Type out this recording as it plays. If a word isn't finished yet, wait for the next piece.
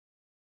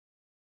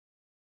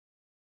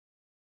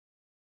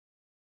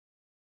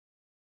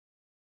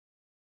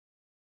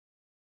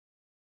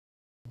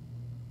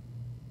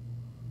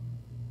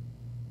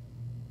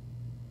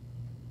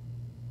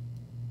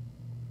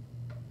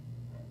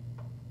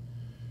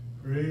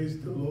Praise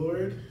the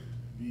Lord.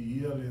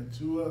 Bi ia le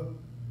tua,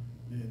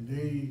 le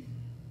nei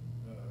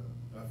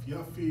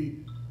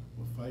afiafi,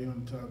 o whai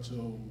on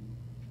tātou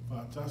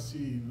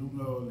whātasi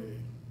lunga o le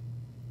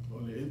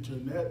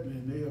internet, le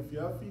nei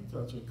afiafi,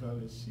 tātou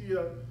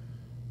kālesia,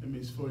 e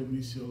mes foi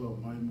nisi o lau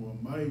mai mua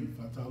mai,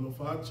 whātalo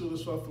whātu le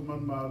swafu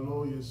man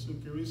mālo Jesu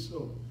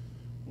Kiriso,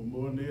 o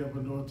mua nei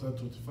avanoa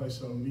tātou te whai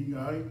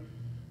sauninga ai,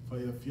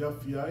 whai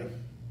afiafi ai,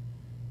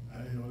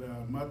 ai o le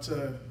a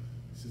mata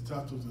se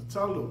tātou te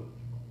talo,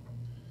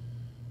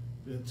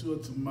 le tua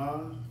te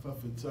mā,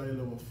 whawhetai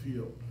lawa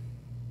whio.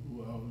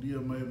 Ua au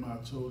lia mai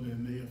mātou le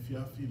nei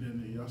afiafi le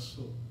nei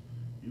aso,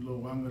 I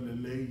lo wanga le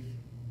lei.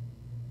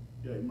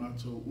 Ia I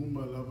mātou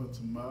uma lava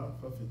te mā,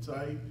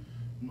 whawhetai,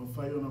 ma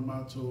whai ona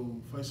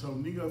mātou whai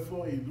sauninga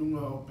fo I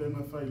lunga o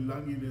penga whai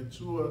langi le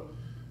tua,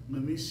 ma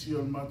nisi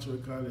o mātou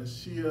e kāle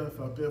sia,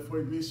 whapea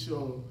fwoi nisi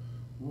o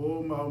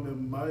wō mau le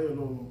mai o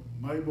lo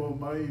mai mo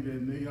mai le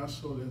nei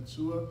aso le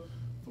tua,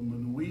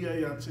 manuia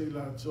ia te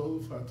la tau,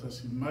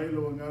 whātasi mai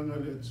loa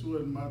nganga le tua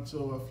en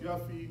mātou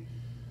afiafi,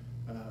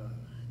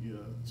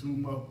 ia tū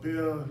mau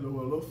pēr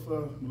loa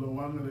lofa, loa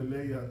wanga le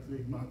lei a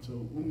te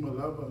mātou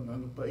lava,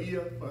 nganga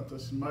paia,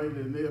 whātasi mai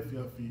le nei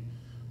afiafi,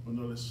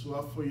 ono le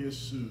suafo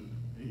Yesu.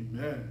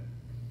 Amen.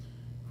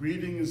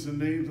 Greetings in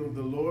the name of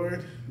the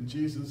Lord,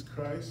 Jesus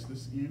Christ,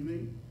 this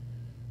evening.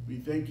 We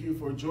thank you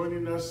for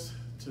joining us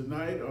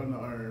tonight on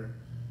our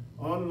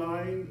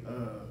online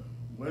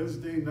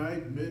Wednesday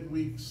night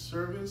midweek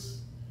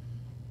service.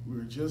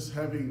 We're just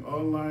having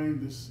online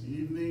this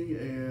evening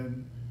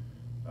and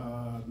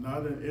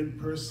not an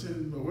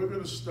in-person, but we're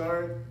going to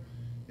start,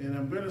 and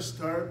I'm going to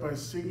start by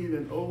singing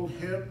an old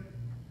hymn.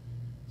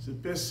 Se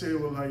pese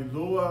o la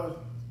iloa,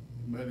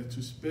 mele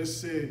tu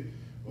spese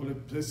o le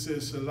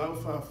pese se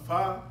laufa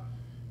fa,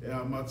 e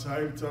a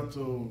matai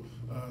tato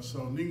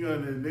sauninga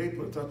le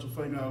nepo tato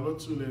whainga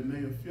alotu le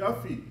nei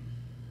fiafi,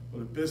 o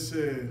le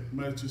pese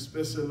mele tu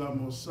spese la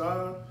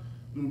mosa,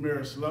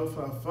 numerous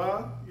laufa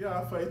fa,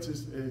 ia fa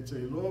te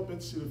loa bet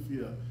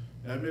silafia,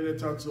 e a mele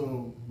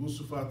tato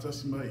usu fa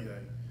tasima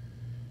iai.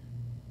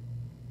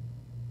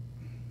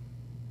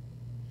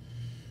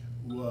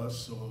 Ua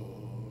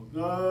so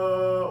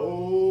na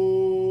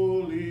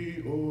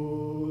oli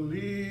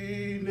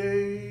oli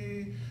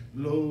nei,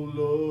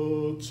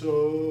 lo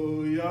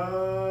to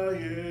ya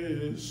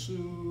Yesu,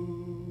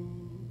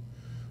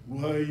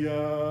 wa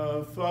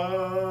ya fa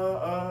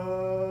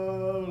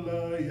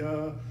ala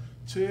ya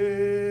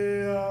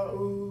te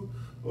au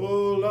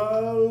o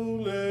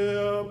lau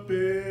lea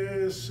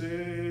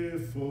pese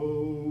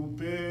fo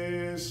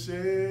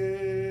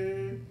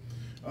pese,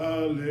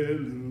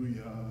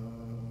 Alleluia,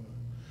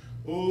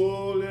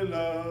 o le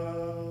la,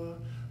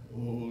 o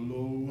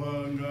lo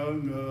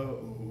wanganga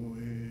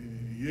oe,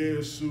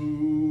 Yesu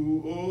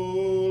o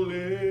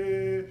le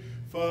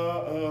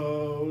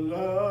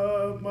whaala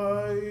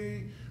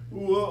mai,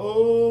 ua o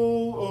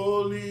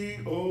oli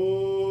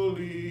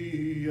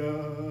oli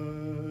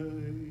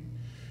ai,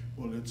 o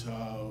le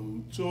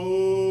tau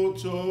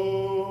toto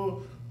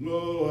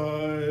no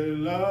ai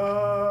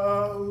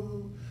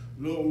lau,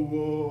 lo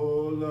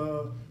ola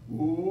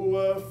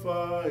ua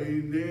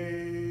whai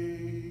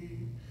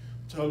nei,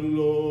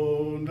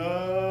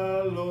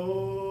 talona lo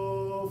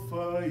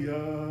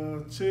whaia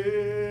te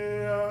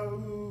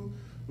au,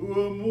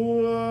 ua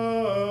mua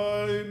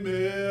ai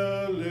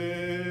mea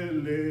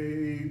lele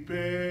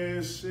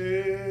pese,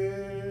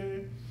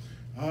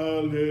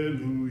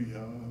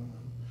 Alleluia,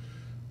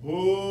 o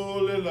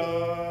le la,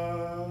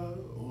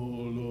 o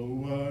lo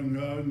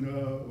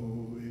wanganga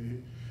oe,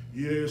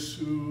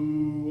 Yesu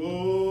o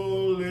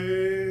le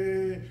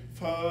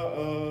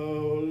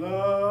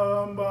whaala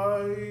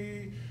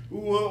mai,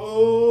 ua o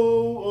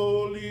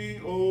oli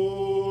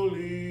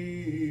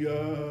oli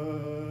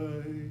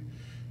ai,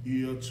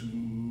 ia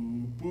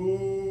tupu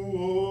o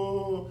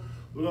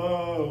la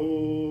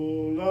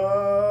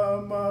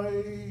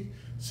mai,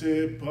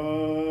 se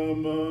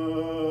pama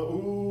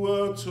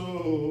ua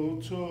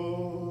toto,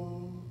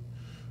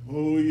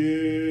 o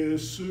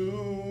Yesu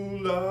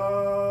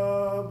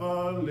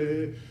lava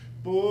le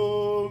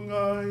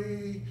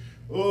pongai,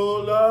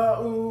 o la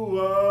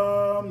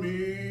ua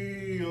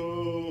mi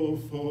o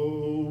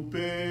fo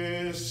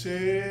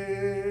pese,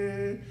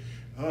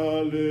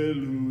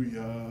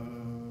 Alleluia,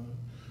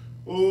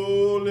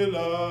 o le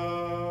la,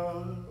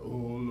 o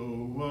lo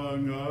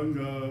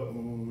wanganga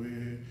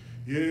oe,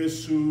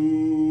 Yesu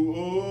o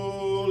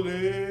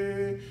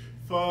le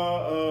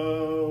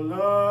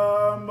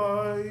whaala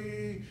mai,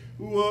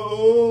 ua o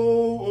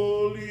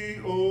oli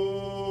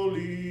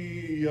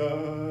oli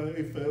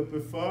ai, whaupe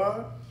wha,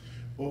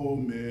 o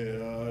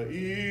mea I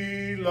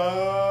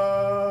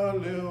la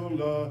leo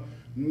la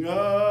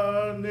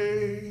ngane,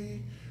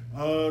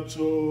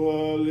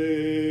 atoa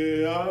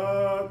le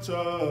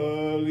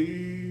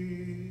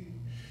atali,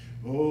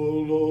 o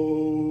lo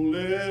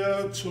le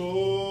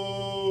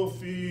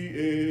atofi e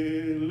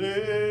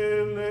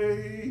lele,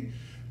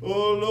 o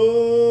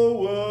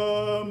loa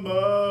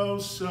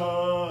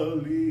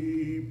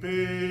mausali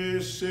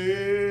pese,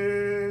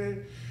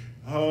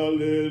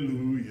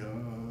 Alleluia.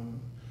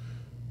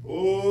 O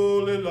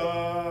le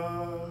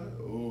la,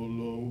 o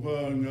lo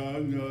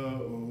wanganga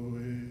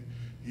oe.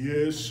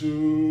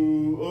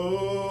 Yesu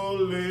o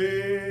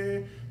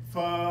le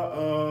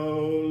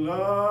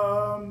fa'aula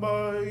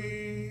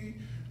mai,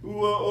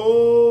 ua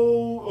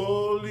o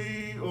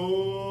oli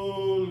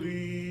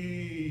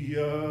oli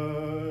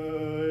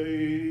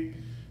ai.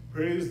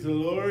 Praise the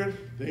Lord.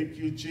 Thank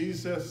you,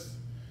 Jesus.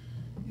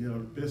 Ia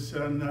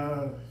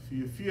pesana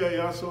fia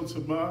yaso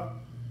tama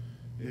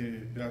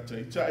e gata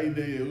itai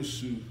nei e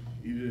usu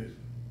i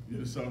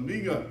le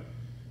sauninga.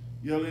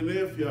 Ia le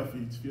lea fia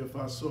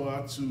faso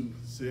atu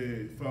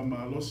se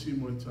whamalosi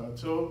mo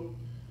tātou.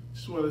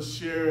 Just want to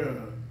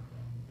share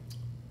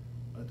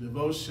a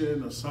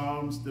devotion, a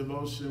Psalms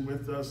devotion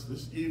with us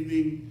this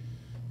evening.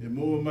 E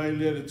moa mai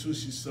lea le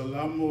tusi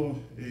salamo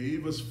e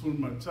ivas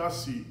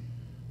fulmatasi.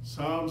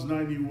 Psalms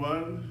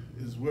 91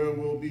 is where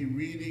we'll be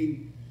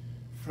reading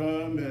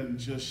from and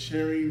just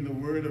sharing the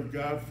word of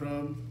God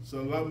from.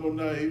 Salamo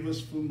na ivas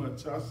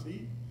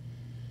fulmatasi.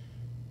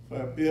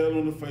 Whai pēr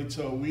lona whai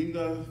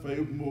tauina, whai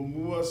upu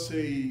mua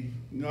se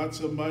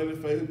ngata maile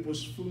whai upu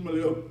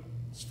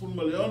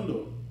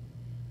sfulmaleono.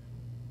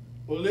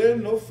 O le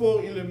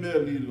nofo i le mea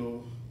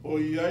lilo, o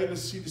iai le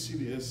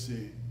sili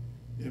ese,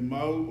 e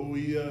mau o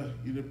ia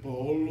i le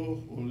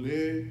paolo, o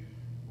le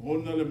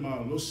ona le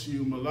malosi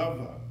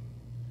umalava.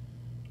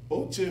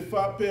 O te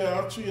whapea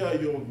atu ia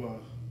Iova,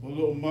 o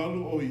lo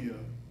malu o ia,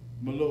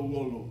 ma lo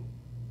olo,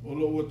 o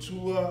lo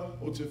watua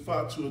o te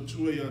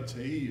whātua ia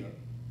te ia.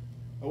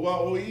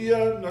 Awa o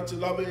ia na te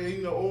lawe e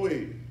inga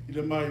oe i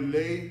le mai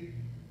lei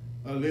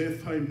a le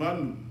whai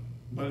manu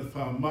ma le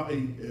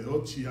whamai e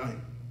oti ai.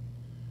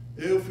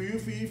 E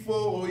uwhi ifo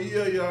o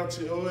ia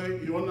te oe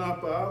i ona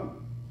apa au.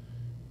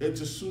 E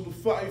te suru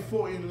whai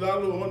fo i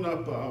lalo ona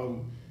apa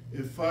au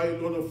e whai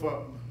lona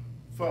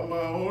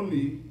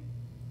whamaoni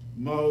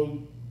mau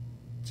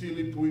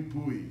tili pui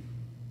pui.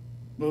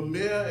 Ma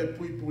mea e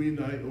pui pui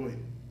nai oe.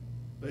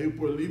 Nei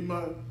upo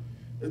lima.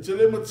 E te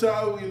le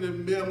matau i le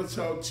mea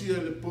matau tia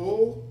le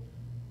pō,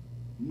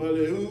 ma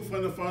le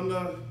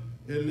whana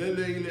e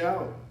lele i le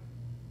au.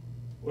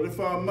 O le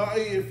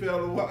whamai e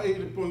whiaroai i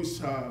le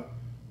poinsa,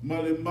 ma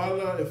le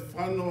mala e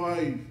whano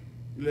ai i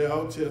le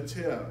au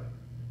tea.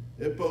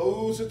 E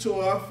pau se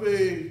tō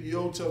awhi i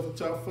o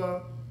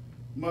tawhatafa,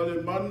 ma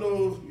le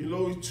mano i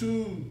lo I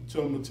tū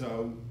tō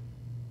matau,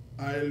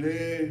 ai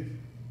le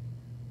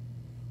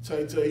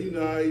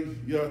taitaina ai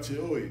ia te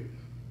oe.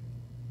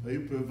 Hei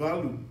pe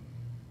valu.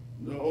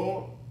 Na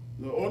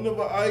ona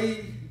wa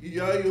ai I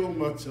ai o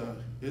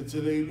mata e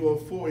te leiloa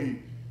foi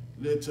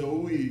le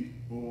taui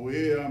o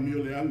e a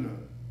mioleanga.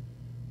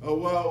 A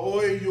wā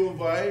oe I o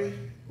vai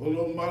o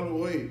lo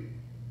malu oe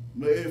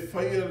ma e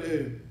whaia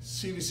le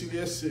sili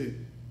ese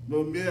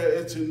ma mea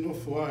e te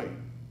nofo ai.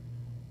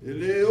 E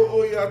le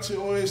o ia te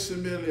oe se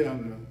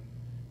meleanga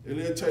e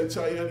le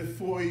taitai ane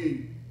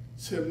foi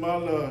te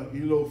mala I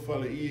lo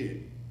whale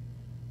ie.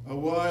 A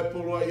wā e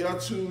poloa I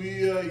atu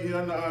ia I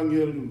ana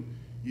angelu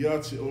ia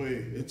te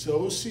oe, e te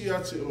osi ia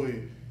te oe,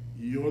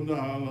 I ona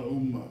ala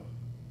uma.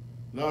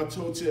 La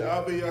tō te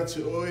awe ia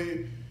te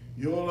oe,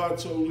 I o la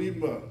tō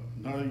lima,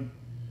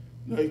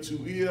 nai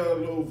tu ia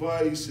lo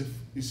vai I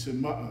se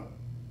maa.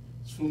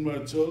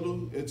 Sfuma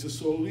tolu, e te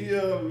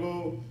solia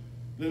lo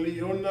le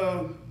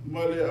liona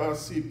ma le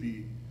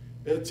asipi,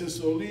 e te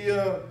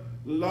solia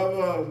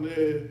lava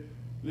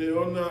le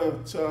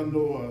ona tā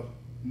noa,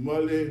 ma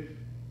le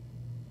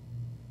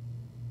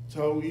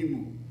tau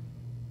imu.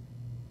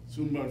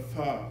 Sumar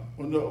wha,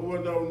 ona ua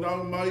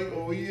nau mai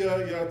o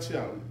ia te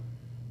au.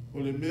 O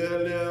le mea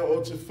lea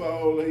o te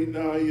whao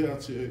leina ia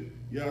te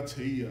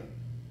ia.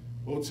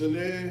 O te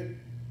le,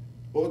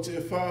 o te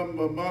wha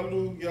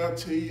mamalu ia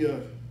te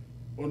ia.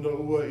 Ona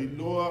ua I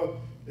loa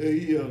e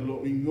ia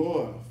lo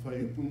ingoa.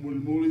 Whai upu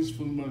muli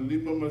sfulma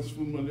lima ma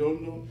sfulma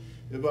leono.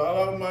 E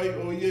waala mai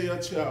o ia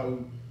te au.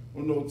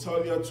 Ona o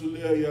tali atu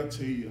lea ia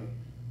te ia.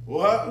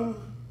 O au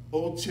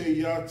o te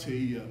ia te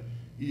ia.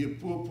 I e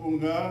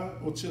puapunga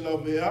o te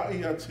lawea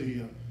I a te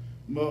ia,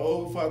 ma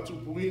o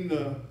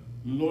whatupuina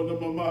lona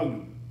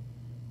mamalu.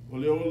 O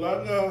le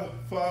olanga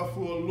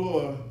whaafua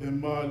loa e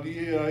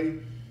malie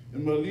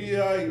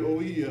ai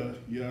o ia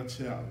I a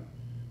te au.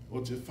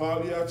 O te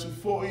whali atu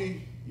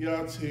foi I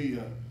a te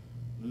ia,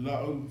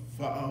 lau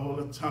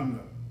whaahola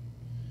tanga.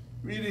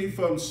 Reading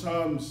from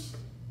Psalms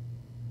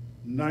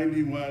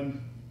 91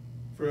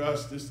 for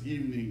us this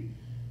evening.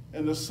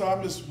 And the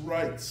psalmist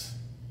writes,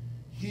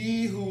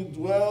 He who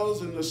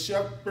dwells in the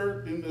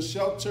shelter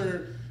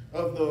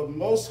of the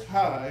Most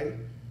High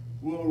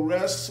will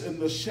rest in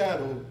the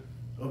shadow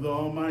of the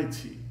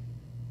Almighty.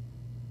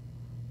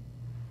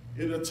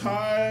 In a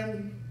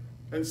time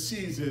and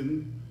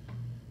season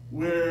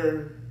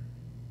where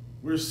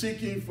we're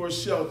seeking for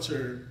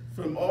shelter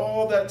from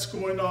all that's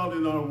going on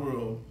in our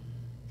world,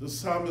 the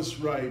psalmist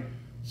writes,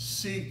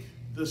 seek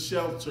the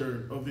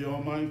shelter of the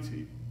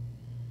Almighty.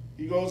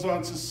 He goes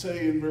on to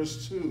say in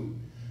verse 2,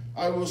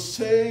 I will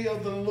say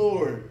of the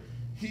Lord,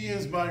 He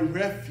is my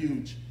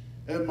refuge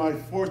and my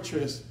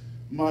fortress,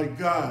 my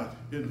God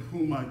in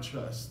whom I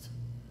trust.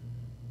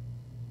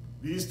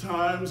 These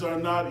times are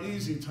not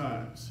easy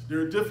times.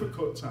 They're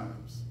difficult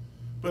times.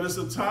 But it's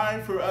a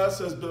time for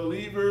us as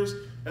believers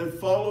and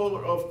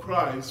followers of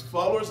Christ,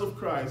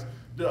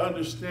 to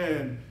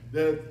understand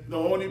that the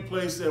only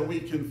place that we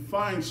can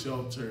find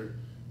shelter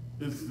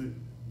is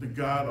the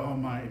God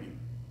Almighty.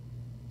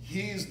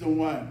 He's the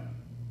one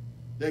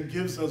that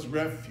gives us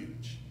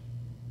refuge.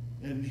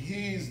 And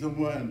He's the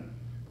one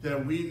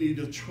that we need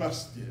to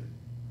trust in.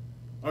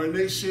 Our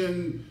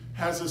nation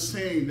has a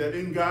saying that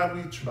in God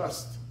we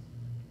trust.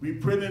 We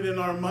print it in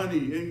our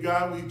money. In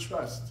God we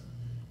trust.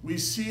 We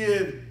see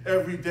it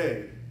every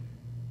day.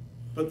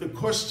 But the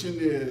question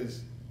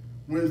is,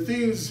 when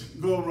things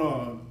go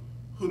wrong,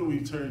 who do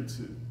we turn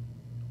to?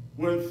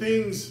 When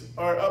things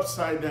are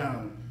upside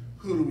down,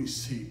 who do we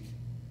seek?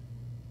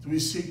 Do we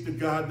seek the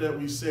God that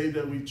we say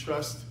that we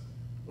trust,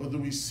 or do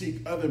we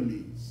seek other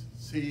means?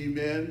 See,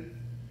 amen?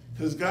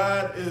 Because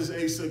God is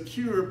a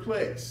secure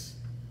place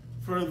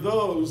for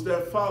those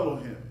that follow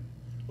Him.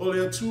 O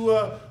le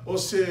atua o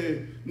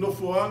se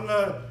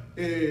nofoanga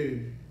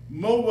e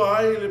moa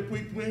ai le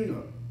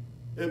puipuinga,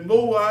 e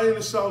moa ai le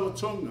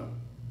saulotonga,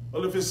 o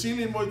le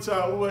fesili mo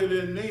ta ua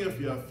le nea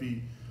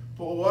fiafi,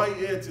 po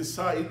ai e te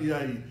sa ili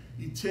ai,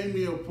 I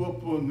temi o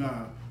popo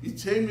ngā, I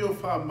temi o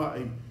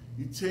whamai,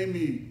 I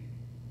temi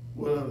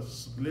wa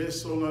le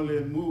songa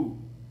le mu,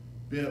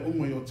 bea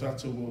umai o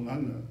tata o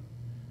langa.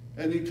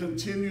 And he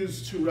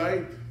continues to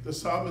write, the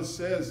psalmist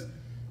says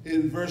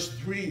in verse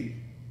 3,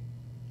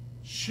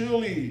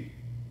 surely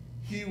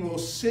He will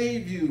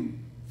save you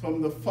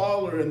from the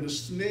fowler and the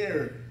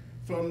snare,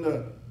 from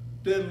the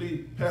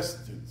deadly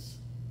pestilence,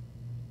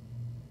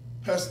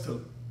 excuse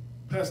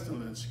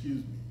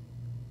me.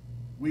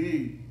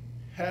 We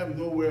have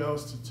nowhere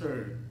else to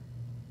turn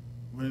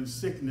when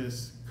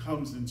sickness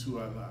comes into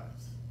our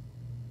lives.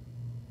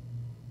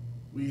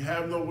 We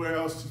have nowhere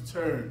else to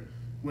turn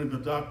when the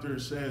doctor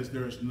says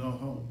there is no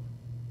hope.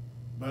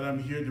 But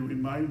I'm here to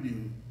remind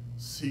you,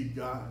 seek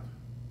God.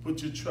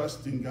 Put your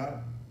trust in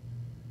God.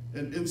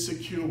 An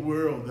insecure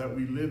world that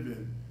we live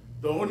in,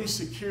 the only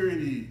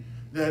security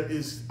that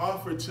is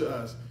offered to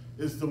us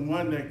is the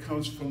one that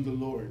comes from the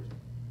Lord.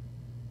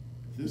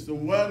 It's the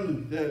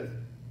one that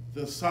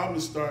the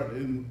psalmist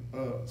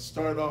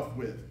start off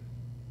with,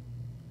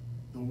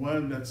 the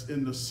one that's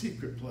in the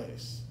secret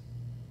place.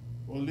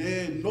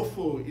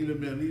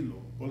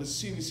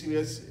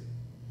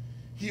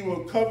 He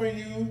will cover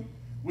you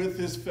with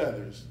His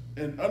feathers,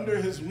 and under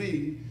His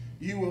wing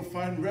you will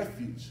find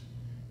refuge.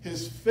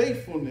 His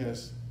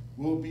faithfulness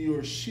will be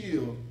your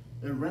shield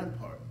and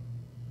rampart.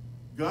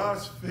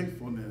 God's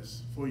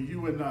faithfulness for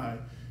you and I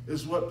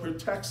is what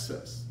protects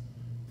us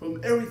from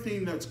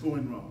everything that's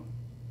going wrong,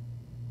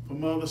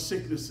 from all the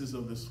sicknesses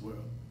of this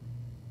world.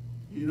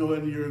 You know,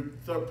 and you're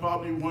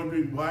probably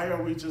wondering, why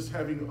are we just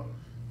having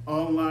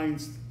online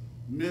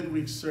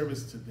midweek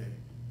service today?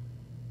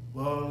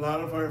 Well, a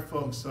lot of our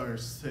folks are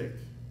sick.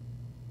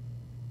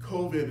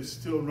 COVID is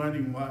still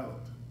running wild.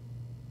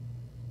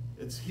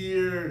 It's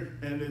here,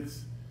 and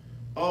it's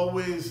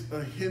always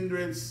a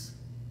hindrance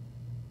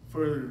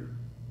for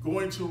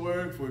going to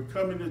work, for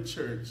coming to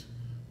church.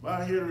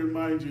 But I'm here to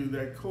remind you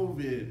that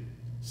COVID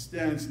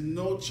stands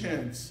no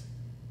chance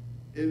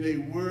in a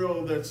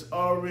world that's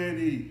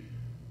already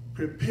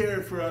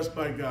prepared for us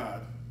by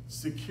God.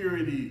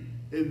 Security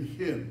in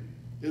Him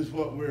is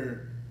what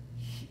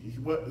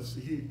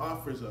He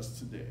offers us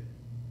today.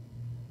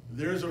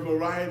 There's a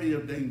variety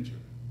of danger.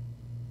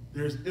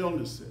 There's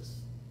illnesses.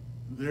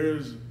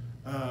 There's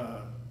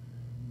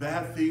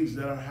bad things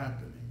that are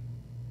happening.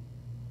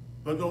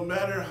 But no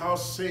matter how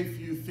safe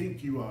you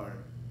think you are,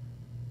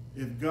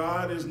 if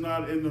God is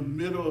not in the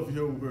middle of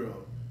your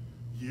world,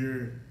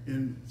 you're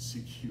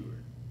insecure.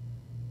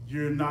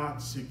 You're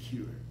not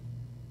secure.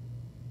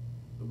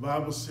 The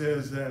Bible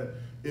says that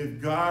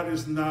if God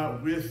is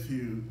not with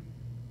you,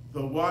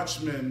 the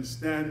watchmen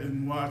stand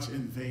and watch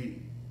in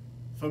vain.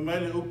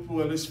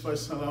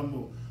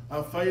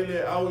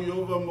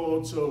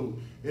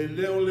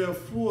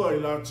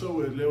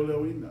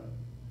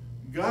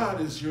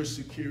 God is your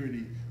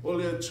security.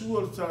 He's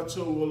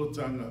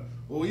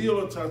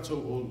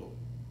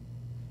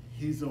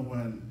the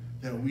one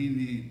that we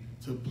need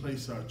to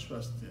place our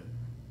trust in.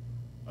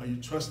 Are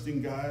you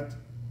trusting God?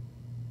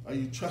 Are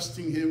you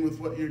trusting Him with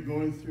what you're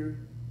going through?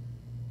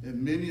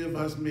 And many of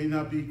us may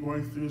not be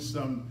going through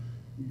some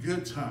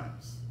good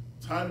times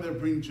that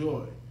bring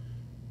joy.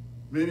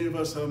 Many of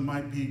us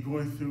might be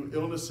going through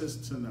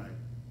illnesses tonight.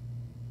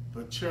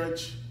 But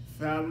church,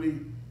 family,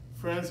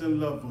 friends,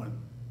 and loved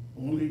one,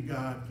 only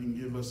God can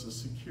give us a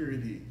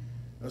security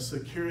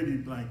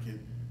blanket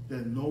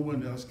that no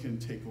one else can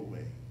take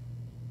away.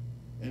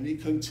 And He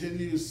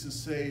continues to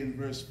say in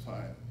verse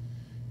 5,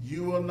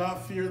 you will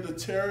not fear the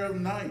terror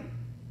of night,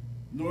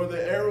 nor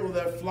the arrow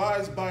that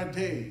flies by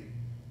day,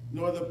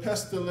 nor the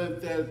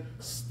pestilence that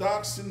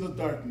stalks in the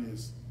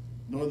darkness,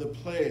 nor the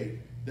plague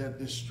that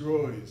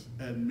destroys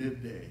at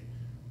midday.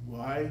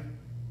 Why?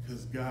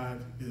 Because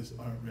God is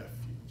our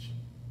refuge.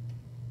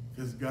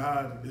 Because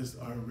God is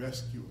our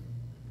rescuer.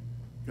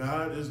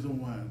 God is the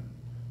one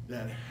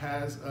that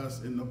has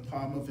us in the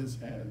palm of his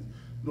hand,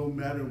 no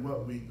matter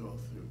what we go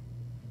through.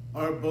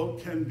 Our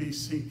boat can be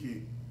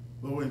sinking,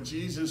 but when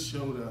Jesus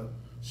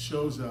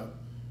shows up,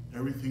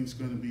 everything's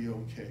going to be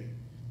okay.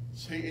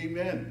 Say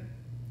amen.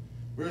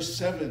 Verse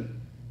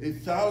 7,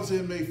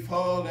 1,000 may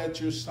fall at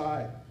your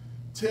side,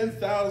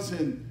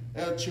 10,000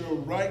 at your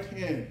right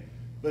hand,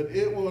 but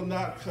it will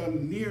not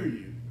come near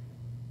you.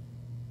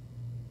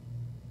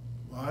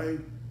 Why?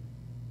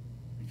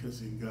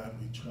 Because in God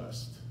we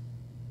trust.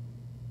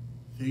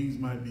 Things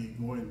might be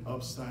going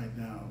upside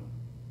down,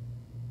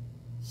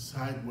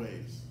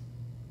 sideways,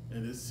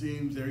 and it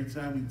seems every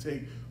time we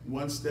take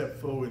one step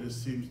forward, it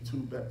seems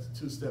two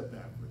steps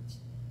backwards.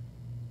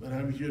 But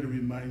I'm here to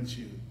remind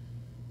you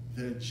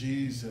that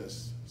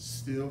Jesus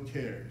still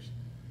cares,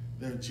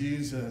 that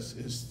Jesus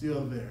is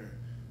still there,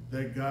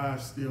 that God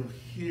still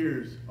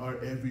hears our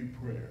every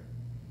prayer.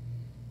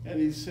 And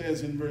he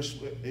says in verse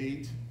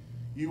 8,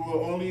 you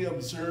will only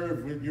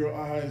observe with your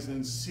eyes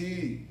and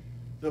see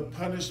the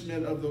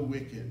punishment of the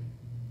wicked.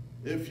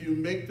 If you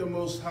make the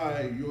Most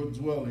High your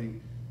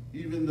dwelling,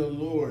 even the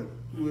Lord,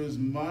 who is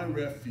my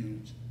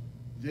refuge,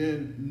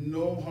 then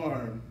no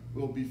harm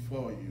will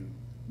befall you.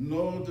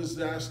 No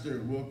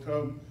disaster will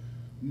come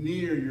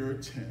near your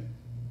tent.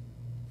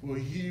 For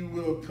he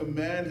will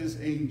command his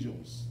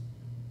angels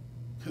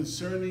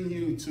concerning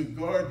you to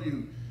guard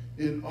you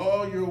in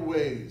all your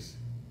ways.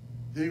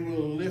 They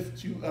will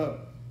lift you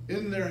up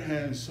in their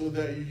hands so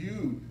that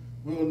you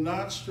will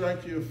not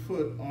strike your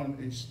foot on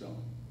a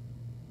stone.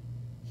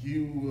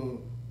 You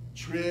will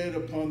tread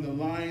upon the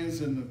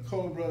lions and the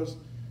cobras.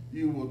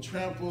 You will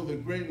trample the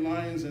great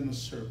lions and the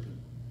serpent.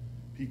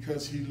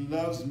 Because he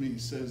loves me,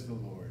 says the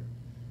Lord.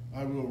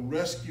 I will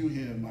rescue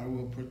him. I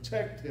will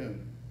protect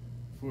him.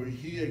 For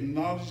he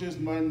acknowledges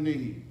my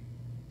name.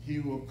 He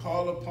will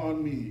call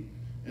upon me,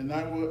 and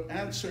I will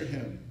answer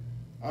him.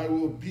 I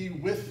will be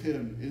with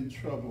him in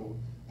trouble.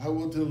 I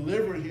will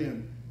deliver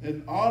him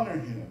and honor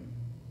him.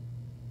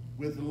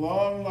 With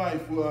long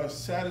life will I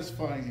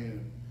satisfy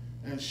him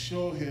and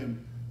show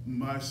him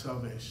my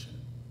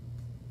salvation.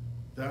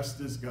 That's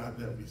this God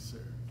that we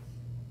serve.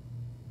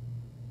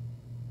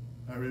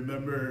 I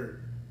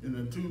remember in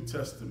the New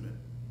Testament,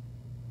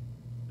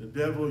 the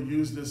devil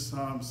used this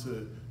psalm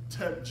to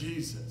tempt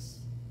Jesus.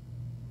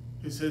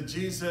 He said,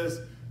 Jesus,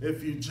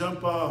 if you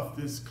jump off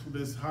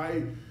this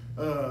high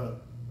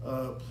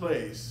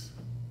place,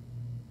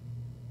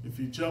 if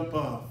you jump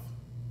off,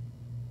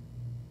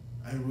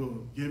 I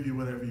will give you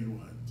whatever you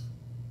want.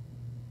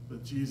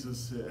 But Jesus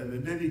said,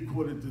 and then he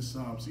quoted the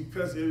Psalms,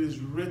 because it is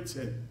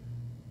written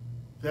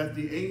that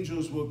the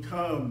angels will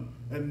come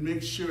and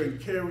make sure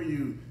and carry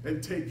you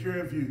and take care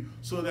of you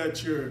so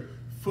that your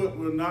foot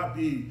will not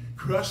be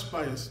crushed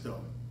by a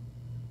stone.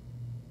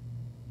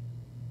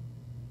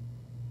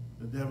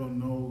 The devil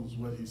knows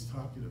what he's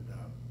talking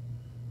about.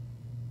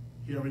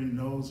 He already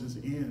knows his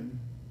end.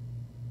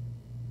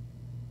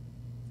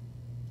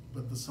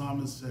 But the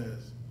psalmist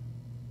says,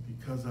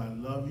 because I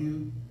love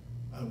you,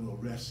 I will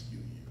rescue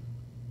you.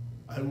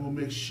 I will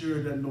make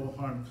sure that no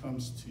harm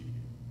comes to you.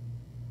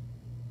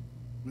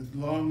 With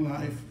long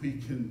life, we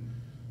can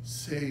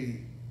say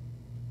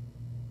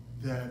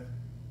that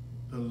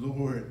the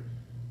Lord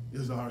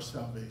is our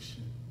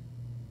salvation.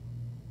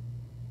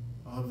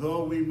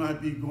 Although we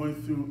might be going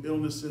through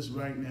illnesses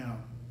right now,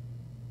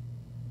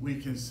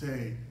 we can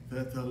say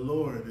that the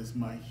Lord is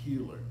my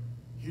healer.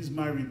 He's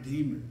my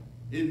redeemer.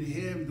 In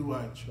him do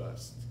I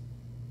trust.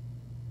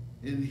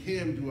 In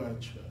him do I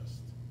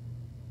trust.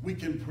 We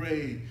can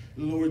pray,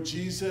 Lord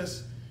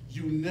Jesus,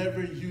 you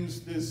never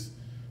use this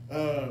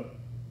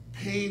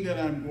pain that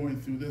I'm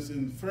going through, this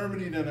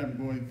infirmity that I'm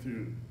going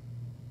through,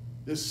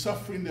 this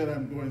suffering that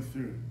I'm going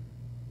through.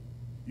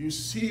 You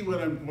see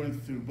what I'm going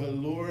through, but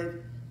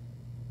Lord,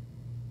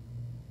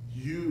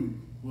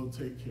 you will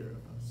take care of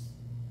us.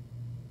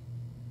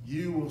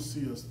 You will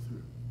see us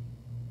through.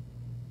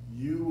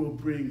 You will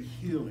bring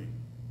healing.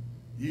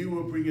 You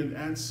will bring an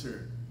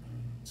answer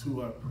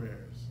to our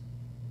prayers.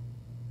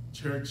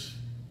 Church,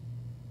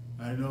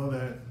 I know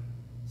that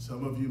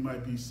some of you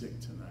might be sick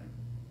tonight,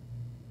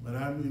 but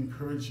I'm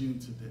encouraging you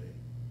today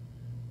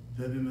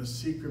that in a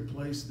secret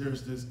place,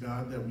 there's this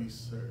God that we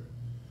serve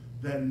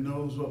that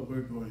knows what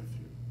we're going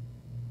through.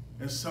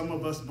 And some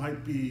of us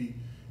might be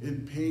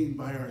in pain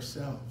by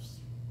ourselves.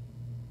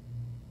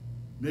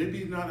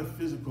 Maybe not a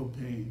physical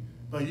pain,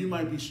 but you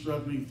might be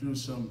struggling through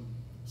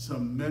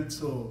some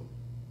mental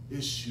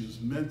issues,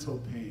 mental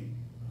pain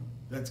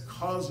that's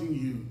causing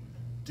you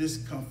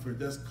discomfort,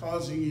 that's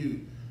causing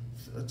you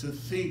to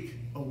think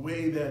a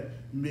way that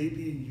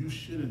maybe you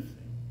shouldn't think.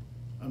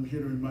 I'm here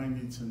to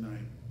remind you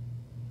tonight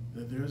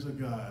that there's a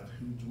God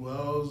who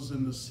dwells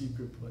in the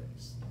secret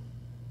place,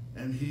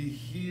 and he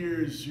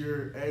hears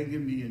your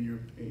agony and your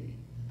pain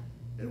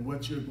and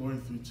what you're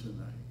going through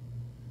tonight.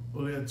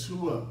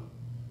 Oleatua,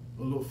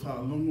 olofa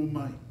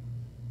longomai,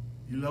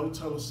 ilau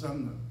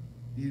taosanga,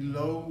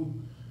 ilau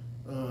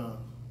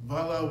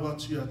vala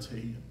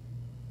watiateia,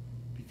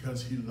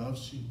 because he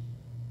loves you,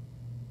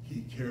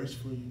 he cares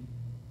for you,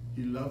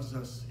 he loves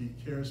us, he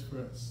cares for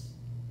us.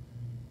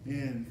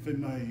 And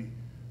whenai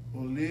o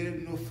le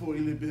nofo I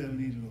le bea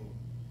lilo,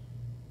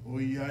 o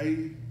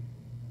iai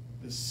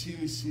e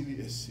sili sili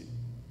ese.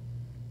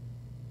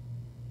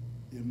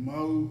 E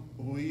mau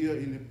o ia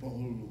I le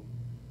paholo,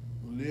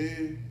 o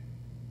le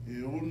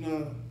e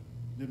ona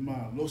le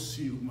mā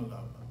losi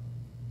umalawa.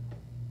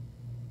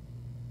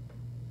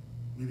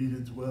 We need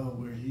to dwell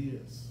where He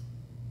is.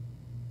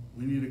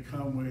 We need to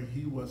come where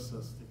He wants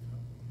us to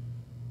come.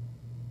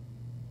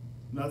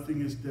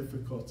 Nothing is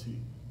difficulty.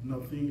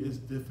 Nothing is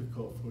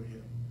difficult for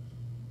Him.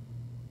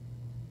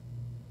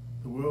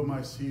 The world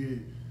might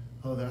see,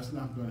 oh, that's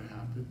not going to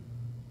happen.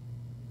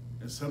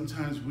 And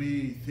sometimes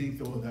we think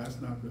that, well, that's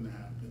not going to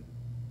happen.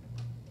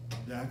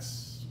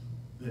 That's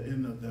the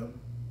end of them.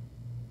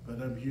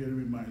 But I'm here to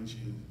remind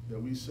you that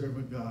we serve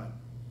a God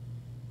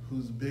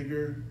who's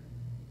bigger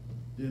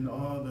than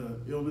all the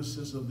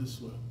illnesses of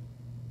this world,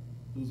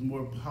 who's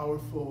more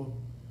powerful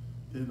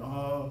than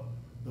all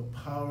the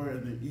power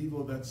and the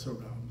evil that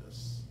surround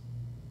us.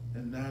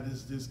 And that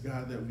is this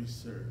God that we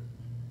serve.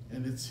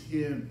 And it's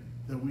Him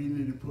that we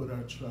need to put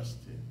our trust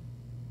in.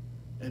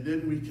 And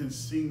then we can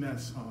sing that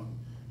song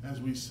as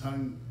we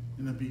sung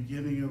in the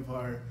beginning of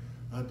our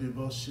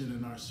devotion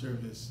and our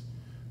service.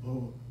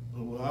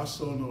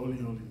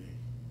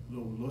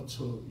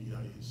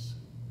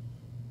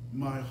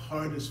 My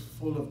heart is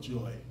full of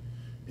joy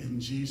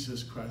in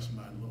Jesus Christ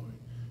my Lord,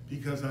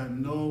 because I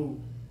know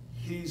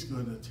He's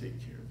going to take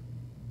care of me.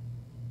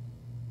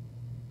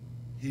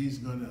 He's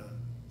going to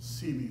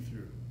see me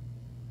through.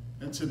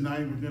 And tonight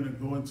we're going to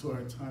go into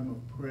our time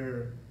of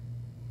prayer.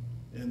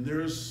 And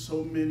there's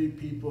so many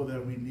people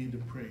that we need to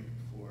pray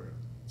for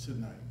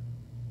tonight.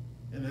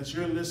 And as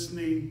you're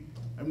listening,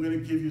 I'm going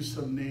to give you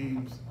some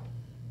names.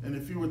 And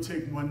if you would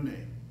take one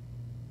name,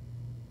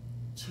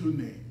 two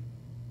names,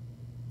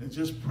 and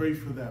just pray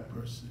for that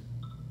person.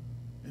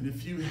 And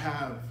if you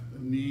have a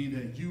need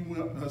that you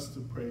want us to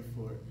pray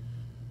for,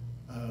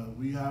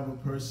 we have a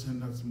person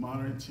that's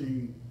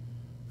monitoring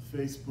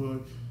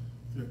Facebook,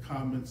 their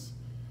comments.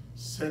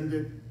 Send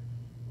it.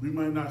 We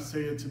might not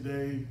say it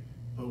today,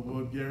 but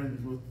we'll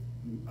guarantee,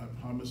 I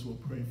promise we'll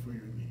pray for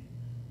your need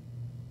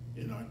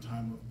in our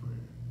time of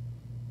prayer.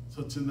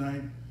 So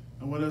tonight,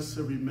 I want us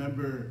to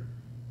remember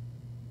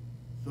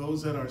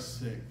those that are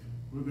sick.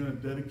 We're going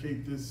to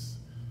dedicate this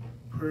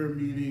prayer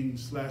meeting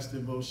 /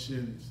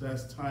 devotion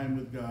 / time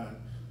with God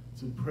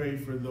to pray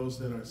for those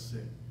that are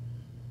sick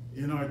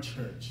in our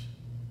church.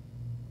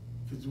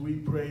 Because we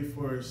pray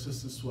for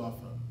Sister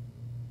Swafa.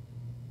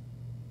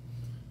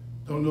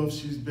 Don't know if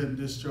she's been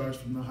discharged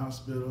from the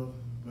hospital,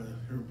 but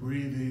her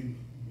breathing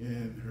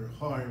and her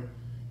heart,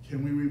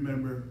 can we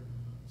remember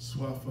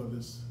Swafa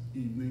this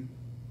evening?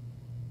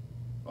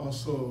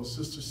 Also,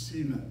 Sister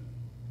Sina.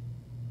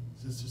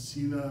 Sister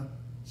Sina,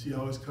 she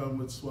always comes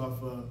with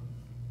Swafa.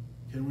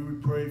 Can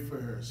we pray for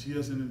her? She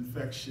has an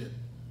infection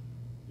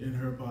in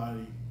her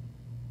body.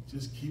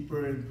 Just keep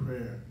her in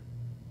prayer.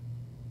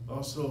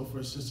 Also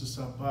for Sister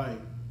Sapai,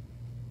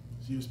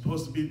 she was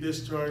supposed to be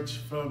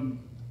discharged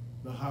from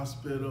the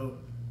hospital,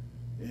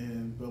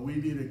 but we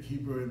need to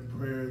keep her in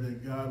prayer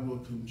that God will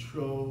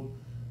control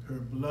her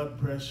blood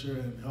pressure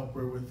and help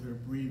her with her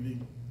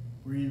breathing.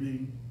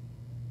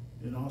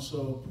 And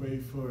also pray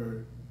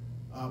for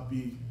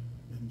Api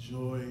and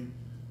Joy.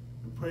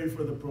 And pray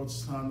for the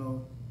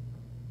Protestano.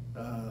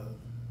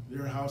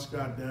 Their house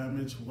got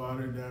damaged,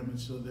 water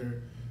damage, so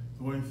they're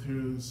going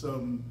through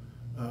some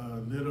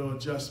little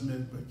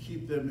adjustment, but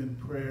keep them in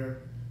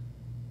prayer.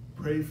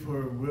 Pray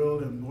for Will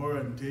and Maura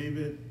and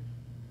David.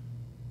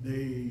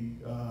 They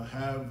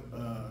have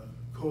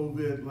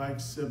COVID-like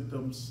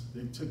symptoms.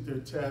 They took their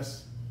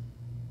tests,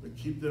 but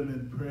keep them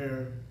in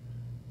prayer.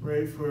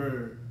 Pray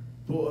for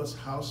Boa's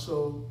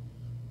household.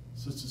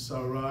 Sister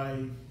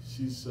Sarai,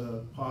 she's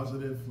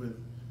positive with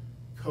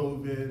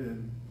COVID,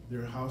 and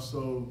their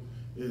household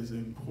is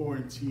in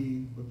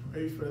quarantine, but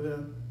pray for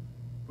them.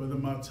 Brother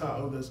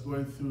Matao that's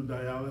going through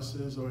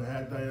dialysis or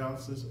had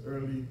dialysis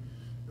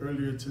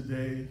earlier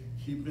today,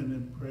 keep him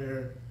in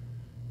prayer.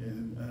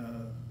 And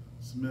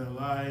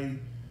Smelai,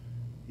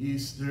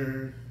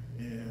 Easter,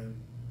 and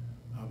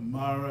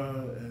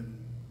Mara, and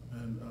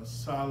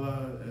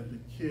Sala, and the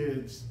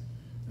kids,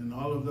 and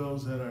all of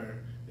those that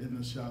are in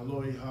the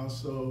Shaloi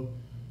household.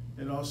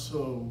 And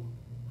also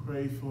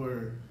pray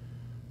for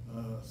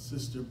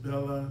Sister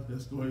Bella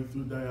that's going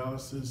through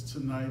dialysis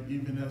tonight,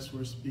 even as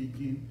we're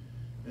speaking,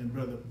 and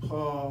Brother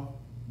Paul,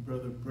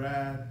 Brother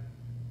Brad,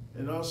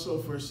 and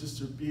also for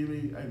Sister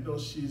Billy. I know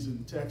she's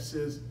in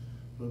Texas,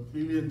 but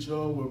Billy and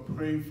Joe, we're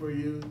praying for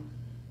you.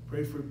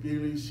 Pray for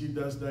Billy, she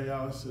does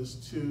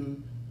dialysis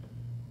too.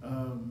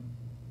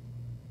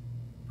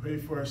 Pray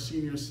for our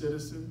senior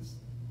citizens,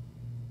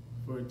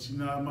 for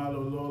Tina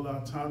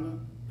Malolola Tana,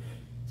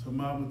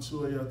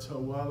 Tamamutua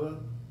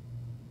Tawala,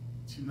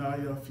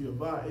 Tinaya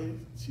Fiabae,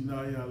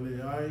 Tinaya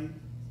Leai,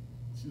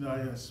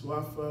 Tinaya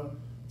Swafa,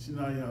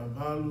 Tinaya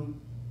Valu,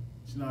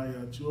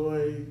 Tinaya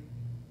Joy,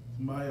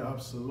 Timaya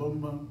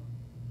Absaloma,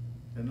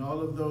 and all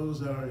of those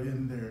that are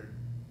in their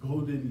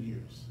golden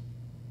years.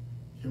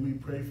 Can we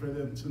pray for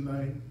them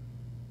tonight?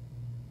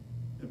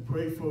 And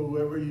pray for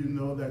whoever you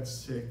know that's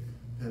sick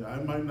that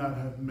I might not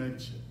have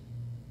mentioned.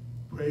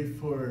 Pray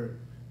for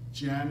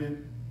Janet.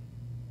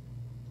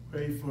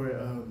 Pray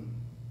for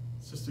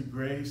Sister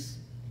Grace.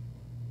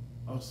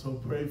 Also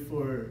pray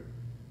for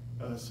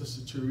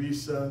Sister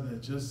Teresa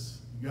that just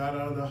got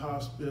out of the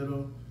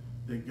hospital,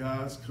 that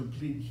God's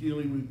complete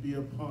healing would be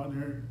upon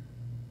her.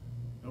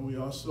 And we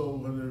also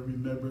want to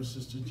remember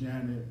Sister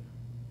Janet.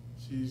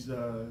 She's,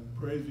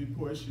 praise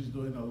report, she's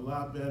doing a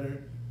lot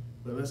better,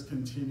 but let's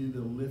continue to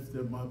lift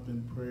them up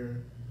in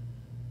prayer.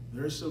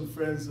 There's some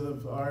friends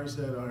of ours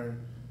that are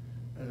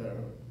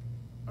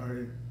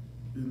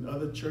in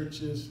other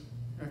churches.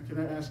 Can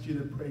I ask you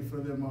to pray for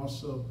them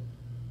also?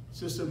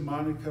 Sister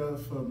Monica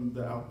from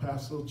the El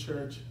Paso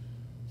church,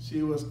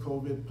 she was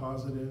COVID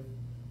positive.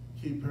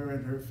 Keep her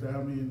and her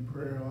family in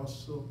prayer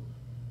also.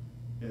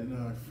 And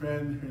our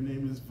friend, her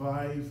name is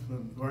Vi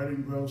from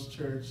Garden Groves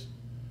Church.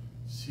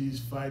 She's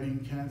fighting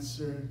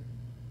cancer.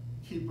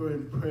 Keep her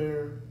in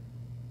prayer.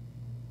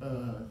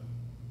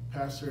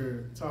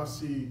 Pastor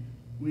Tassi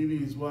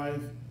Weenie's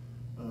wife,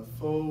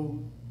 Fo,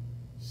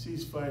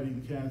 she's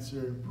fighting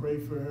cancer. Pray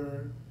for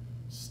her.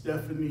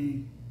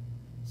 Stephanie,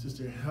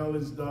 Sister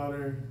Helen's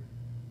daughter,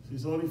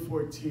 she's only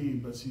 14,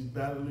 but she's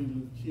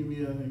battling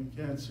leukemia and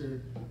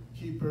cancer.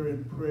 Keep her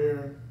in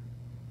prayer.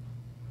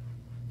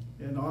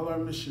 And all our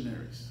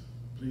missionaries,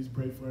 please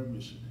pray for our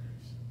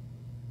missionaries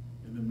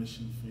in the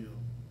mission field.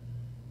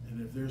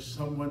 And if there's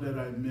someone that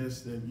I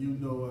missed that you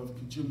know of,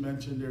 could you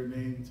mention their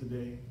name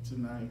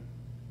tonight?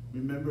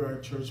 Remember our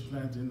church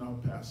plant in El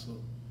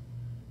Paso.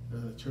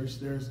 The church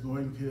there is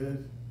going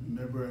good.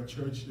 Remember our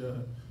church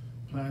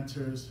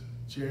planters,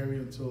 Jerry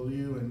and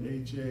Toledo and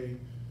AJ.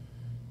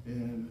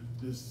 And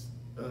this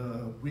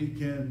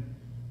weekend,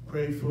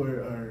 pray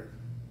for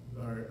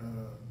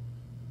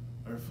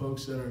our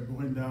folks that are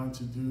going down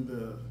to do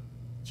the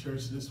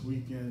church this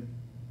weekend.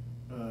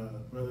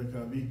 Brother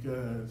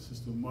Kavika and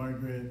Sister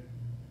Margaret.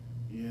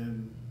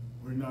 And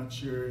we're not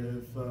sure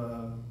if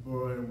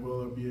Roy and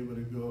Will will be able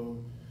to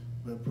go,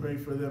 but pray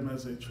for them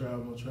as they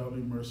travel,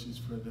 traveling mercies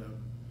for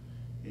them.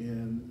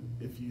 And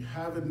if you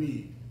have a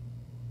need,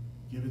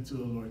 give it to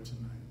the Lord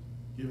tonight.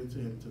 Give it to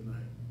him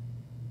tonight,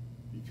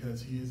 because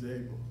he is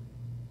able.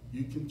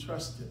 You can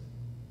trust him.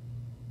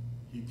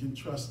 You can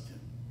trust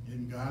him.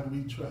 In God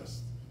we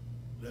trust.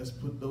 Let's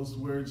put those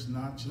words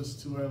not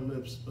just to our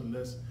lips, but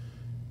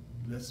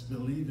let's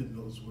believe in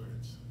those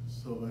words.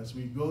 So as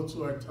we go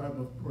to our time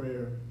of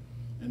prayer,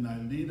 and I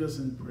lead us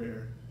in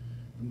prayer,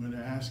 I'm going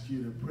to ask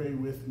you to pray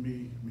with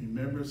me.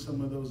 Remember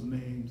some of those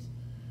names.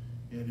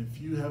 And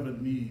if you have a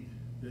need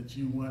that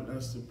you want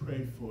us to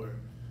pray for,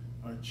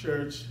 our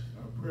church,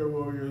 our prayer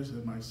warriors,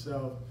 and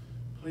myself,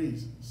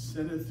 please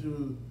send it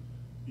through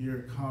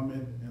your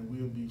comment, and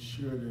we'll be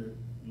sure to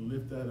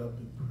lift that up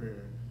in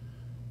prayer.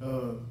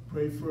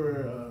 Pray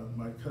for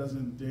my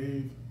cousin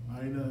Dave,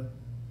 Ina,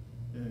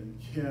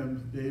 and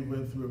Kim. Dave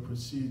went through a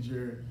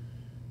procedure.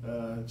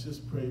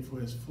 Just pray for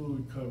his full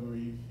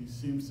recovery. He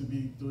seems to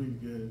be doing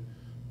good,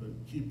 but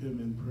keep him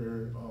in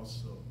prayer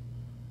also.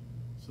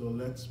 So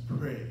let's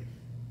pray.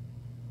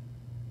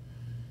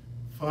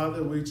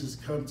 Father, we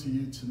just come to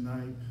you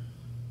tonight.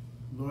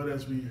 Lord,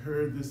 as we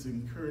heard this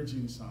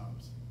encouraging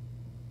Psalms,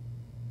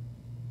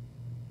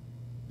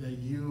 that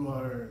you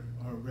are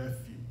our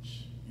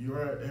refuge. You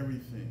are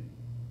everything.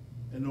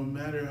 And no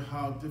matter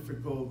how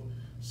difficult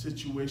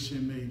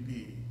situation may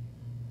be,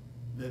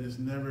 that is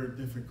never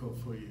difficult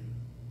for you.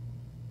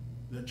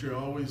 That you're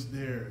always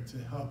there to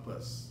help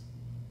us,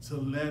 to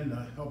lend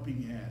a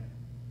helping hand.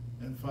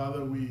 And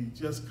Father, we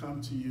just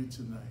come to you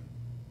tonight.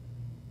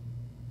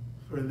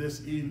 For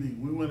this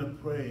evening, we want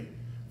to pray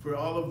for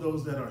all of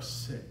those that are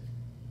sick.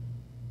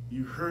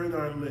 You heard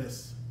our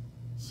list,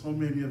 so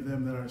many of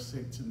them that are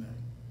sick tonight.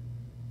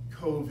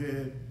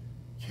 COVID,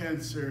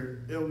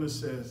 cancer,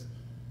 illnesses,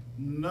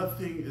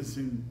 nothing is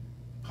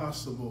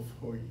impossible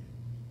for you.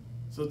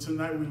 So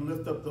tonight we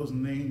lift up those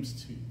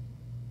names to you,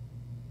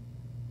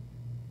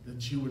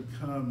 that you would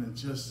come and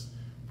just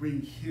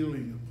bring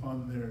healing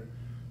upon their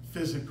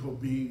physical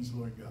beings,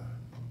 Lord God.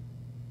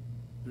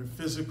 Their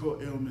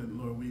physical ailment,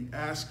 Lord. We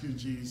ask you,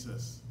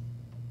 Jesus,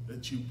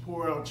 that you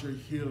pour out your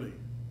healing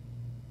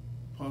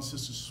upon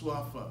Sister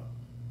Swafa,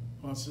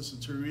 upon Sister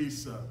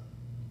Teresa,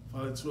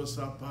 Father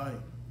Tuasapai,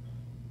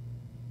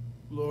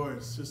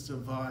 Lord, Sister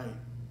Vi,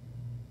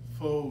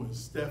 Fo, and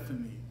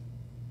Stephanie.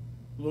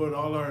 Lord,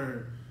 all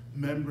our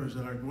members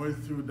that are going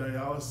through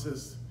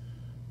dialysis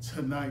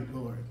tonight,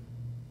 Lord,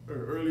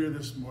 or earlier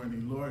this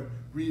morning, Lord,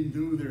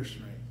 renew their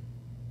strength.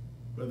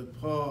 Brother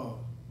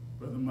Paul,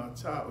 Brother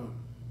Matau,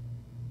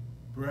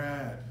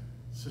 Brad,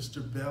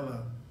 Sister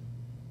Bella,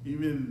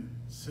 even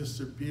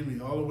Sister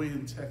Billy, all the way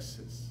in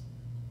Texas.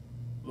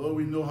 Lord,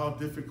 we know how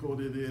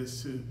difficult it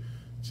is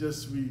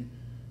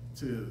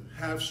to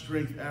have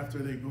strength after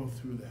they go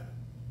through that.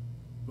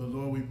 But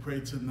Lord, we pray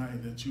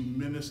tonight that you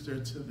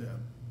minister to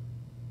them.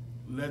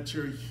 Let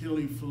your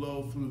healing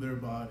flow through their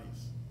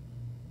bodies.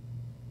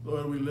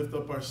 Lord, we lift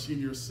up our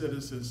senior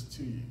citizens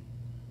to you.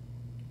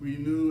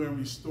 Renew and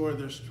restore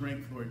their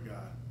strength, Lord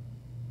God.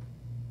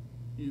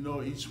 You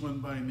know each one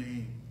by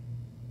name.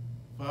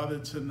 Father,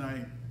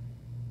 tonight,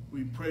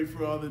 we pray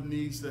for all the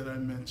needs that I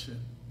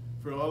mentioned,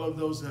 for all of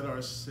those that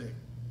are sick,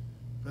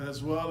 but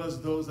as well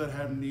as those that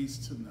have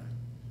needs tonight.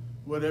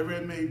 Whatever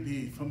it may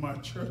be, from our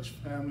church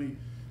family,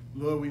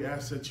 Lord, we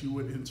ask that you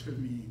would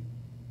intervene.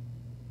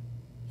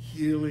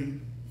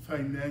 Healing,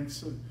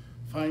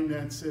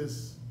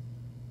 finances,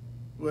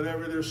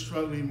 whatever they're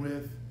struggling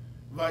with,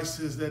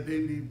 vices that they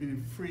need to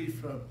be free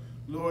from.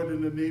 Lord,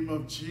 in the name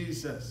of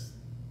Jesus,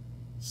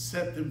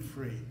 set them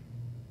free.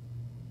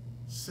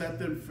 Set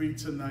them free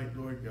tonight,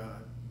 Lord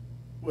God.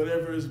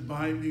 Whatever is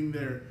binding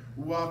their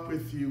walk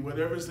with you,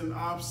 whatever is an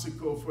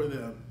obstacle for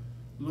them,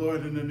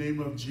 Lord, in the name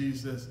of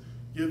Jesus,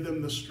 give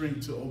them the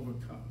strength to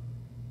overcome.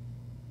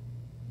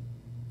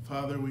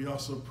 Father, we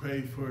also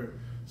pray for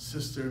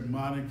Sister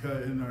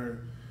Monica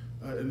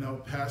in El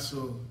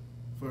Paso,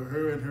 for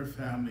her and her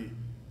family.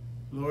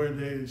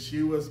 Lord,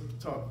 she was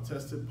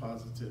tested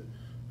positive.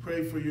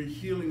 Pray for your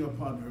healing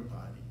upon her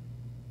body.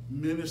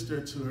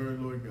 Minister to her,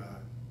 Lord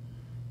God.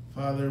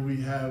 Father, we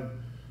have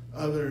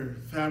other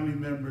family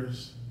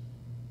members.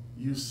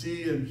 You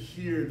see and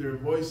hear their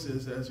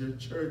voices as your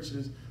church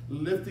is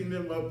lifting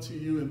them up to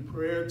you in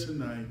prayer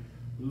tonight.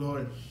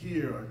 Lord,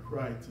 hear our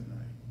cry tonight.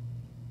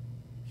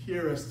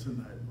 Hear us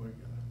tonight, Lord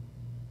God.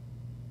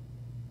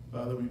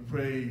 Father, we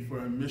pray for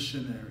our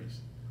missionaries,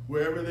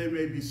 wherever they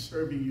may be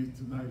serving you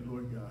tonight,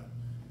 Lord God.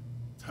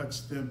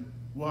 Touch them,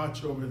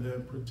 watch over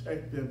them,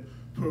 protect them,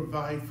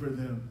 provide for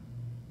them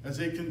as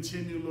they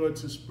continue, Lord,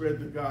 to spread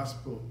the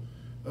gospel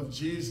of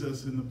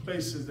Jesus in the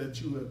places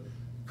that you have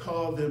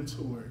called them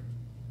to work,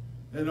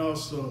 and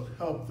also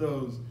help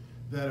those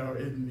that are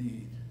in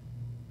need.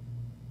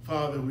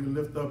 Father, we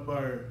lift up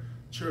our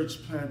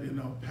church plant in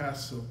El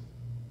Paso.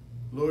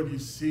 Lord, you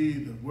see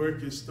the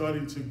work is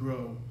starting to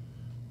grow.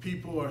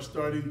 People are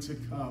starting to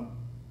come.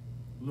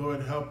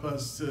 Lord, help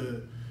us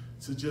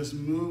to just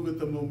move with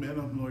the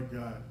momentum, Lord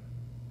God.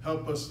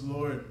 Help us,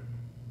 Lord,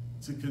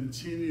 to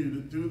continue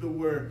to do the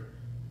work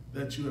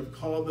that you have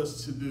called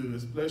us to do,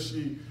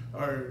 especially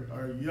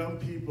our young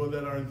people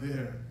that are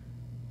there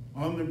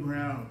on the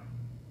ground.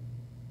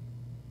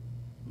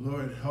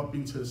 Lord,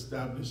 helping to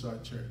establish our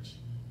church.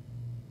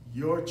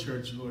 Your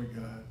church, Lord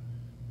God.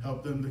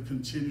 Help them to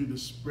continue to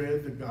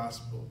spread the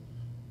gospel,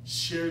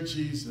 share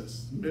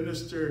Jesus,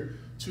 minister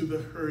to the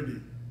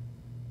hurting.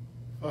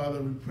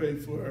 Father, we pray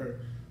for our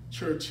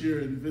church here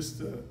in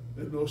Vista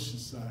and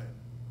Oceanside.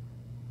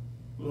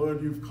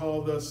 Lord, you've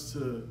called us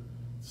to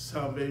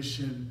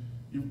salvation.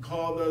 You've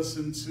called us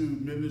into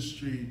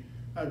ministry.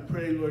 I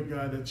pray, Lord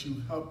God, that you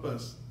help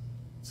us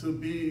to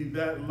be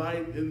that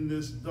light in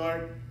this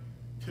dark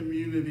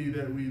community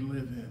that we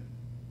live in.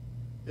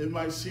 It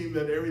might seem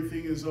that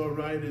everything is all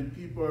right and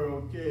people are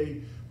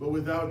okay, but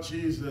without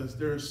Jesus,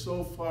 they're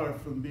so far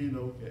from being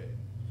okay.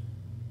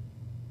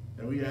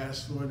 And we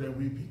ask, Lord, that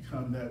we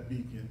become that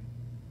beacon.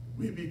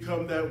 We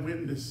become that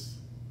witness,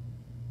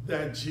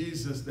 that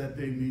Jesus that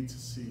they need to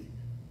see.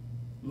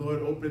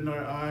 Lord, open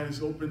our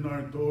eyes, open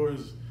our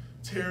doors,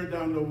 tear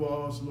down the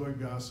walls,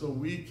 Lord God, so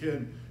we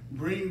can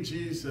bring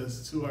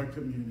Jesus to our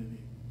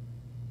community,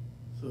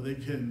 so they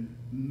can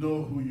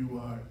know who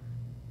you are.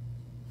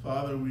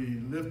 Father,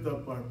 we lift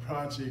up our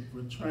project.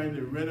 We're trying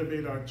to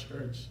renovate our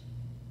church.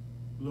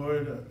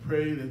 Lord, I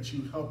pray that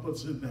you help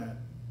us in that.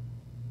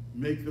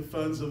 Make the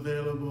funds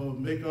available,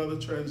 make all the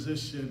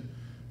transition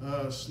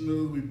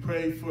smooth. We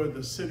pray for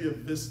the city of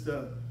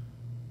Vista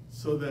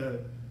so that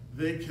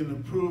they can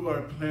approve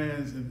our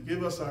plans and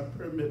give us our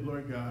permit,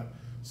 Lord God,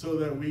 so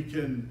that we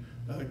can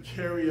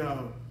carry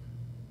out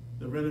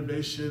the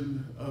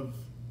renovation of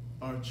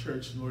our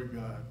church, Lord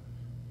God.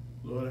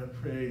 Lord, I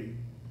pray,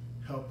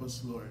 help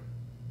us, Lord.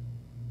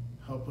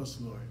 Help us,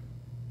 Lord,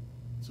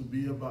 to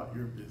be about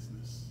your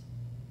business.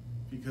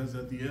 Because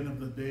at the end of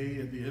the day,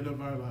 at the end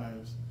of our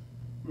lives,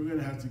 we're going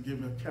to have to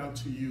give account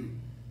to you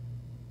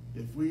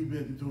if we've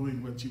been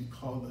doing what you've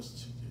called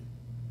us to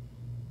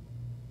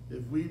do.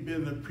 If we've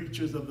been the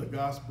preachers of the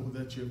gospel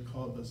that you have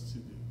called us to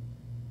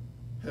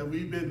do. Have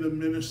we been the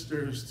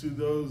ministers to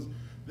those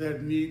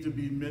that need to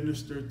be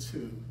ministered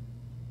to?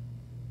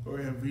 Or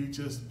have we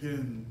just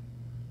been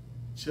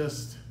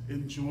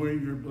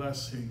enjoying your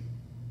blessing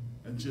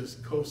and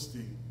just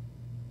coasting?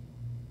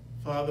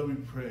 Father, we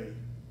pray,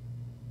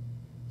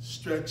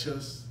 stretch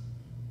us,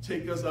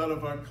 take us out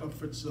of our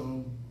comfort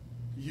zone,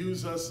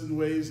 use us in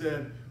ways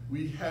that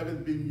we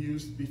haven't been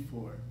used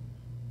before.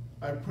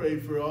 I pray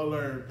for all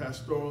our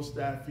pastoral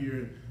staff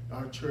here at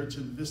our church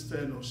in Vista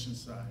and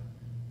Oceanside.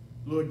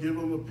 Lord, give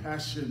them a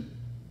passion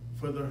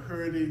for the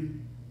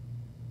hurting,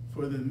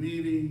 for the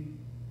needy,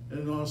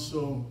 and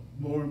also,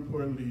 more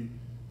importantly,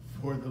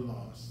 for the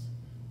lost.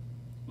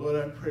 Lord,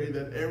 I pray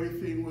that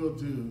everything we'll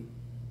do,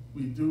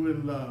 we do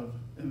in love,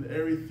 and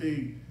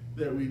everything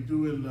that we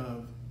do in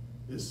love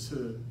is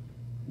to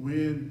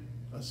win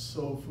a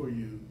soul for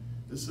you,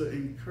 is to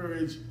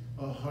encourage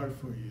a heart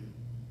for you,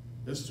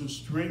 is to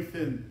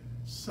strengthen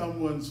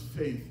someone's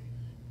faith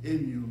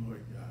in you,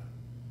 Lord God.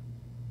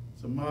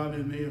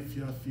 Samale nea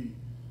fiafi,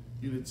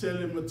 i le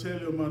tele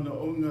matele mana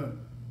onga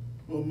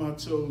o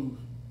matou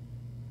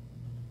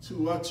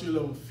tu atu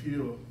lau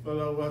fio,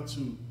 walau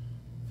atu,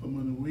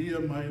 whamanuia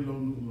mai lo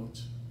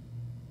nulotu.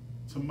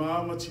 Ta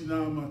māma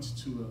tina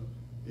matitua,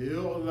 e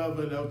o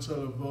lava leo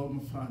tala vau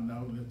ma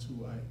whanau le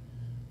tuai.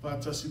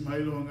 Whātasi mai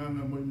lo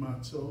nganga moi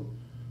mātou,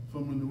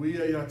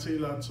 whamanuia ia te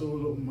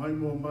lātou lo mai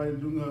mo mai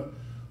lunga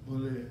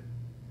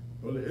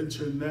o le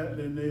internet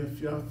le nea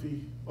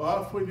fiafi. O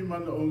awhoi ni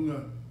mana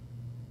onga,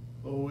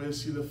 o e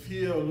sila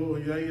fia o lo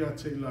iai a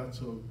te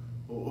lātou,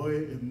 o oe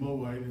e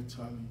mo ai le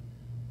tali.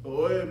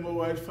 O oe e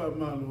mo ai wha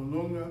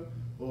malononga,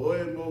 o oe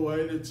e mo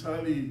ai le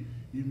tali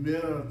I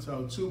mea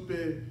tau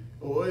tupe,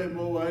 o oe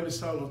mo ai le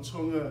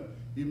salotonga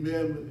I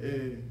mea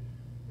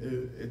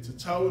e te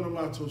tau na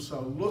mātou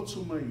sau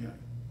lotu mai ai.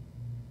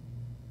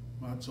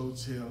 Mātou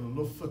te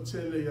alofa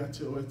tele ia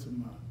te oe te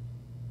mā.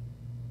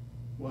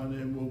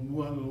 Wane mo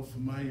mua alofa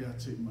mai ia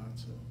te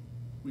mātou.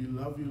 We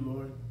love you,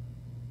 Lord.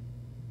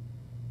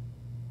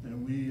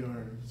 And we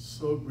are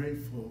so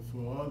grateful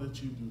for all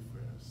that you do for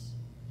us.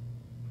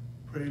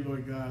 Pray,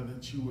 Lord God,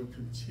 that you will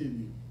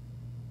continue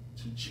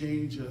to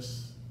change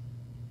us,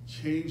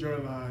 change our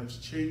lives,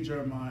 change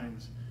our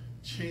minds,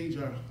 change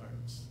our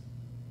hearts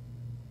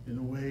in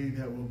a way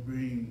that will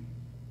bring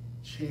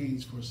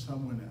change for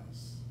someone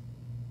else.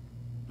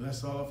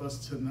 Bless all of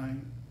us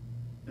tonight.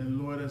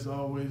 And Lord, as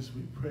always,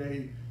 we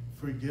pray,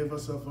 forgive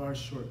us of our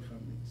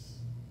shortcomings.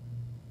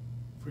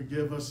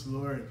 Forgive us,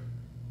 Lord.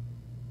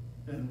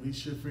 And we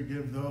should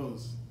forgive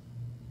those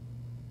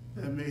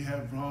that may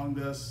have wronged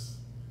us.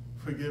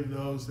 Forgive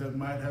those that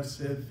might have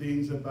said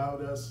things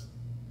about us.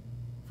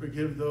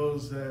 Forgive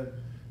those that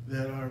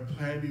are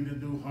planning to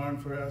do harm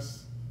for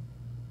us.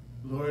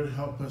 Lord,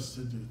 help us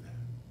to do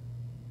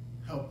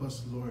that. Help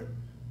us, Lord,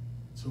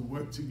 to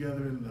work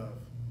together in love.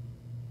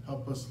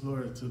 Help us,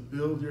 Lord, to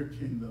build your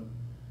kingdom,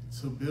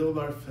 to build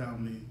our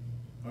family,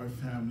 our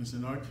families,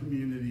 and our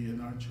community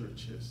and our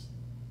churches.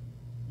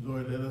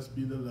 Lord, let us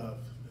be the love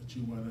that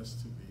you want us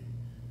to be.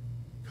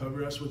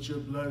 Cover us with your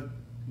blood,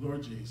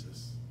 Lord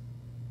Jesus.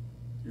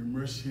 Your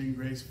mercy and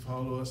grace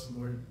follow us,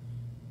 Lord,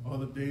 all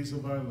the days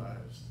of our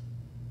lives.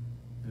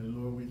 And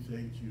Lord, we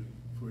thank you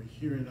for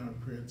hearing our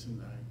prayer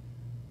tonight.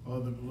 All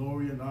the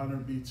glory and honor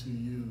be to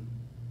you.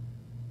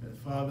 And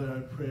Father,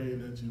 I pray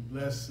that you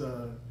bless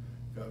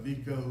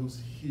Gavika, who's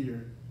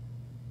here,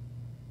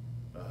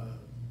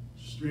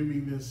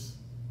 streaming this.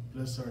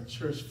 Bless our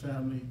church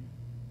family.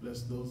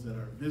 Bless those that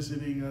are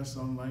visiting us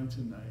online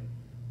tonight.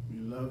 We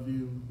love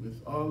you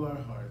with all our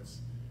hearts.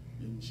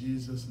 In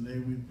Jesus'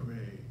 name we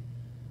pray.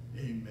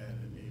 Amen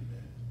and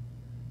amen.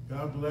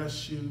 God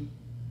bless you.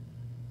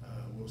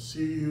 We'll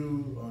see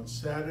you on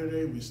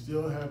Saturday. We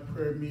still have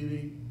prayer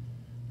meeting,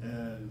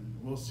 and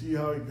we'll see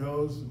how it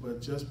goes,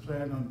 but just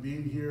plan on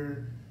being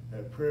here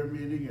at prayer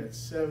meeting at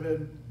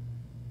 7.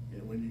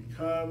 And when you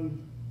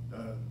come,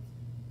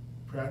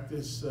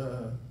 practice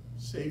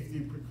safety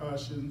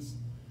precautions.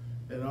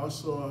 And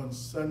also on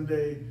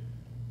Sunday,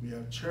 we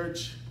have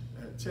church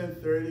at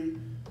 10:30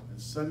 and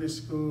Sunday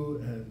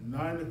school at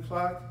 9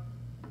 o'clock.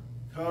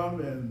 Come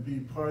and be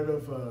part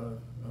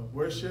of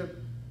worship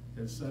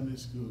and Sunday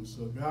school.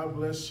 So God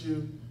bless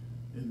you.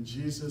 In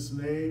Jesus'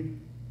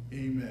 name,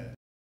 amen.